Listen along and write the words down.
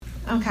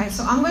Okay,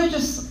 so I'm going to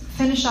just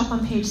finish up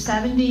on page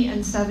 70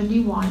 and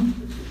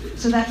 71.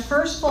 So that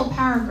first full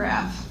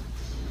paragraph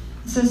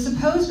says,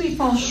 suppose we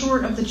fall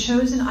short of the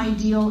chosen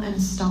ideal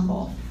and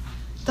stumble.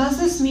 Does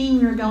this mean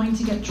we are going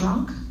to get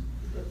drunk?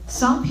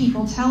 Some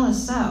people tell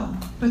us so,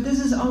 but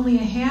this is only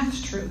a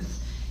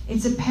half-truth.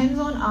 It depends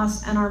on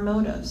us and our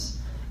motives.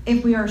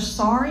 If we are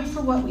sorry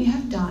for what we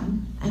have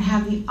done and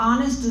have the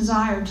honest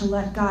desire to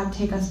let God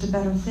take us to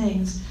better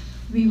things,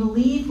 we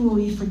believe we will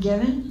be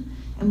forgiven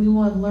and we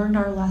will have learned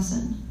our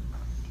lesson.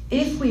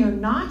 If we are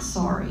not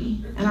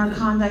sorry and our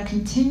conduct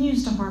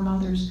continues to harm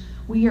others,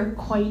 we are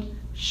quite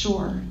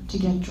sure to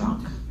get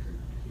drunk.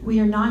 We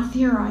are not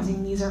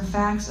theorizing. These are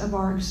facts of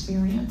our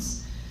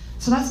experience.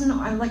 So that's,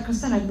 like I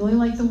said, I really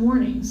like the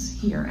warnings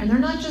here. And they're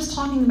not just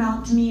talking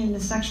about, to me, in the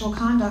sexual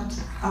conduct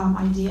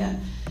idea,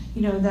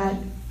 that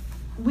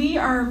we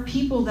are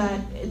people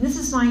that, and this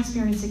is my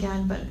experience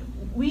again, but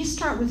we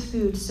start with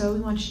food so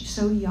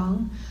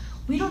young.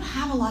 We don't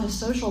have a lot of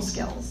social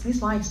skills, at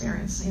least my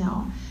experience,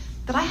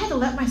 that I had to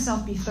let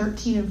myself be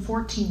 13 and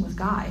 14 with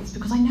guys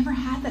because I never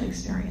had that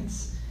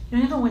experience. I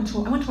went to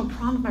a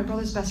prom with my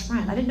brother's best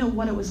friend. I didn't know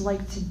what it was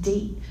like to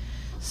date.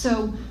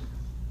 So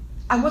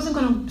I wasn't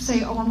going to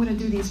say, I'm going to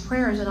do these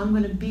prayers and I'm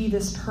going to be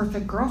this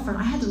perfect girlfriend.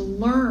 I had to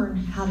learn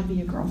how to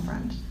be a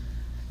girlfriend.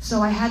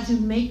 So I had to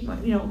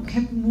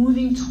kept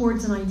moving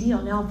towards an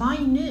ideal. Now, if I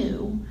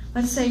knew,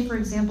 let's say, for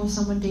example,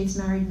 someone dates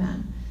married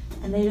men,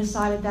 and they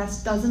decided that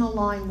doesn't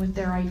align with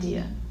their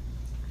idea.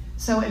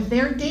 So if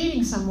they're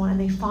dating someone and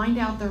they find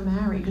out they're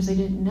married because they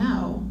didn't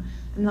know,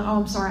 and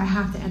I'm sorry, I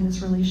have to end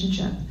this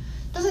relationship,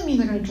 doesn't mean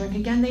they're going to drink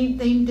again.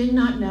 They did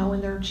not know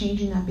and they're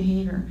changing that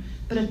behavior.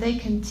 But if they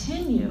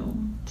continue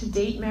to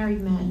date married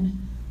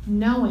men,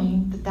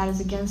 knowing that that is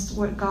against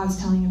what God's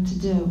telling them to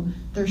do,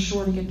 they're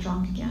sure to get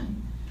drunk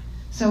again.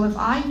 So if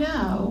I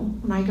know,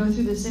 when I go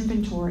through this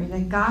inventory,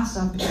 that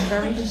gossip is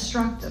very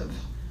destructive,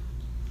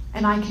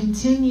 and I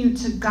continue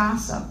to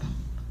gossip,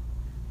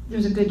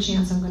 there's a good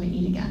chance I'm going to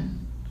eat again.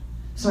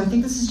 So I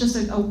think this is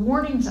just a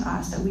warning to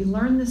us that we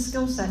learn this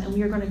skill set and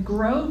we are going to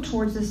grow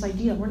towards this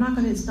ideal.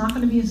 It's not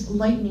going to be a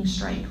lightning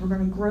strike. We're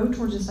going to grow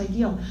towards this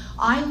ideal.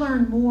 I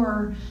learn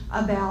more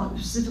about,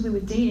 specifically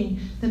with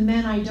dating, the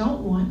men I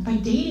don't want by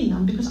dating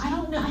them because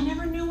I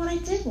never knew what I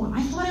did want.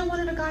 I thought I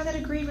wanted a guy that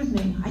agreed with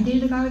me. I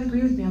dated a guy that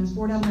agreed with me. I was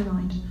bored out of my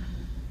mind.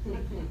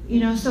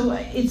 So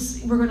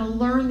we're going to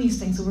learn these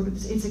things. So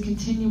it's a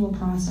continual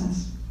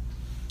process.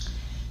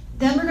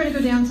 Then we're going to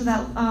go down to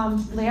that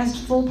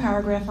last full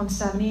paragraph on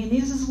 70, and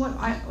this is what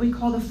we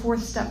call the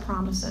fourth step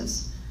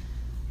promises.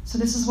 So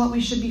this is what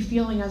we should be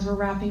feeling as we're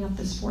wrapping up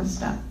this fourth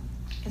step.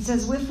 It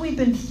says, if we've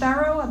been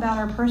thorough about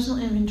our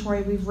personal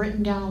inventory, we've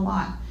written down a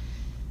lot.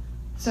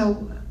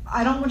 So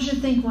I don't want you to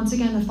think, once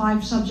again, the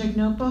 5-subject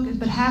notebook,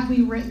 but have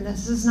we written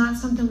this? This is not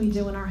something we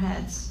do in our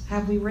heads.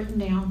 Have we written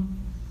down?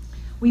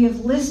 We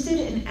have listed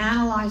and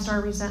analyzed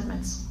our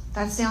resentments.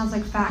 That sounds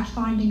like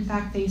fact-finding,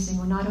 fact-facing.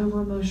 We're not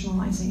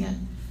over-emotionalizing it.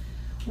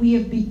 We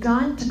have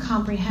begun to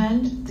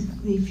comprehend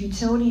the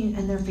futility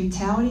and their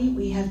fatality.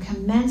 We have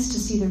commenced to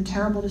see their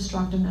terrible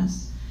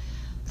destructiveness.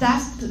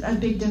 That's a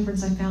big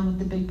difference I found with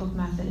the Big Book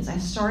method, is I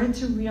started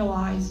to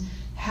realize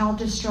how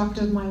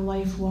destructive my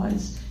life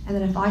was, and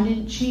that if I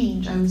didn't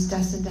change, I was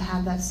destined to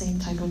have that same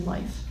type of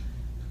life.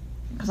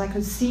 Because I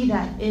could see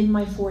that in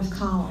my fourth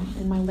column,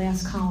 in my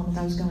last column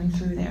that I was going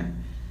through there.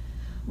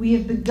 We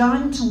have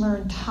begun to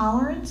learn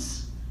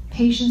tolerance,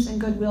 patience, and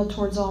goodwill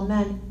towards all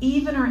men,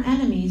 even our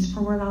enemies,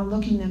 for we're not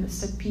looking at them as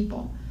sick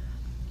people.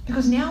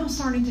 Because now I'm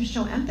starting to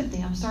show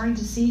empathy. I'm starting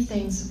to see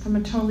things from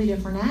a totally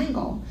different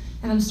angle.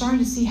 And I'm starting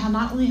to see how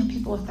not only have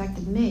people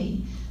affected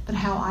me, but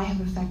how I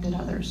have affected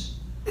others.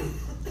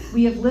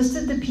 We have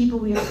listed the people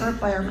we have hurt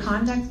by our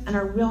conduct and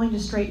are willing to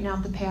straighten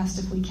out the past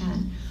if we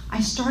can.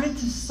 I started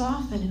to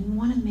soften and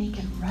want to make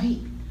it right.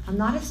 I'm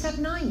not at step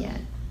 9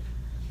 yet,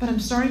 but I'm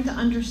starting to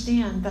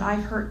understand that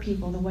I've hurt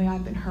people the way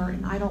I've been hurt,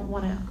 and I don't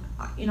want to,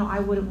 I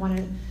wouldn't want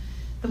to,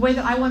 the way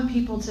that I want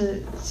people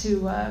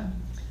to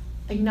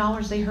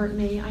acknowledge they hurt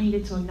me, I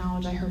needed to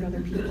acknowledge I hurt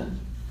other people.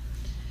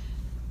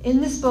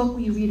 In this book,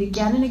 you read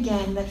again and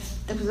again that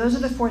those are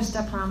the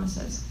 4-step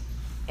promises.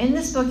 In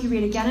this book, you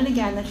read again and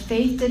again that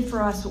faith did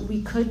for us what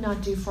we could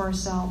not do for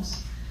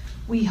ourselves.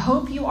 We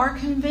hope you are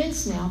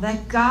convinced now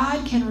that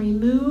God can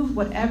remove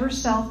whatever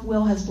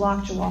self-will has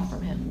blocked you off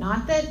from him.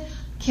 Not that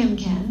Kim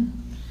can,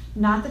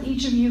 not that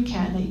each of you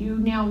can, that you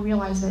now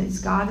realize that it's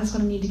God that's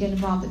going to need to get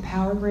involved, the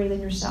power greater than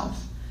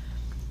yourself.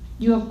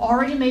 You have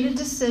already made a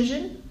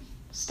decision,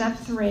 step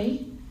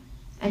 3,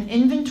 an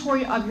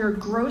inventory of your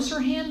grosser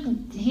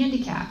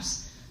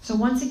handicaps. So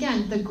once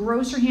again, the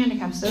grosser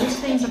handicaps, those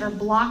things that are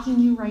blocking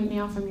you right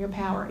now from your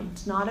power.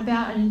 It's not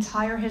about an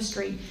entire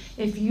history.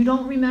 If you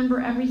don't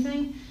remember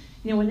everything,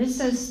 when it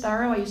says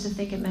thorough, I used to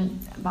think it meant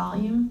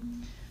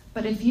volume.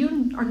 But if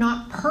you are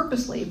not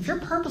if you're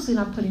purposely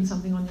not putting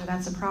something on there,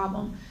 that's a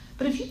problem.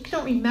 But if you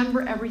don't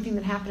remember everything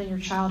that happened in your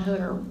childhood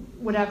or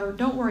whatever,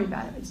 don't worry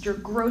about it. It's your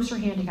grosser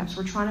handicaps.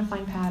 We're trying to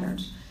find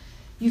patterns.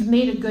 You've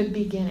made a good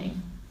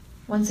beginning.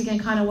 Once again,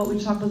 kind of what we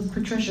talked with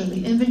Patricia,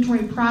 the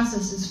inventory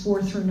process is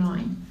 4 through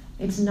 9.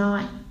 It's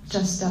not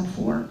just step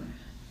 4.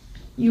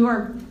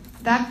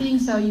 That being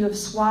so, you have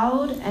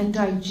swallowed and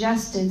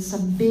digested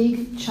some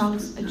big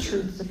chunks of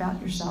truths about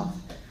yourself.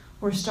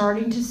 We're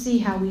starting to see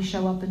how we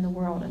show up in the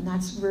world, and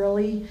that's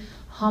really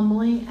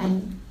humbling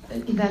and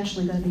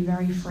eventually going to be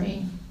very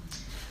freeing.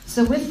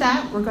 So with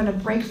that, we're going to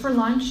break for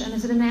lunch. And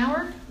is it an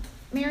hour,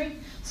 Mary?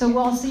 So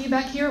we'll see you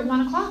back here at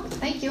 1 o'clock.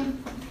 Thank you.